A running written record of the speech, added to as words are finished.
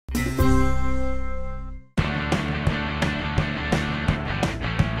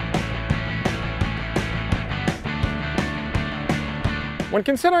When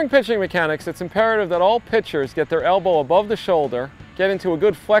considering pitching mechanics, it's imperative that all pitchers get their elbow above the shoulder, get into a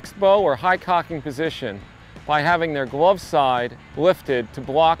good flexed bow or high cocking position by having their glove side lifted to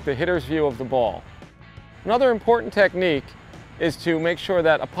block the hitter's view of the ball. Another important technique is to make sure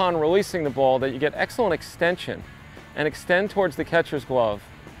that upon releasing the ball that you get excellent extension and extend towards the catcher's glove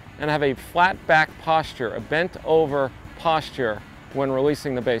and have a flat back posture, a bent over posture when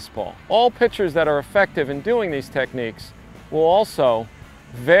releasing the baseball. All pitchers that are effective in doing these techniques will also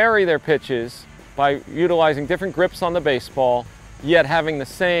vary their pitches by utilizing different grips on the baseball, yet having the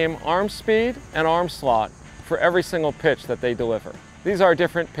same arm speed and arm slot for every single pitch that they deliver. These are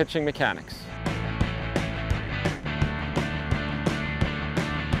different pitching mechanics.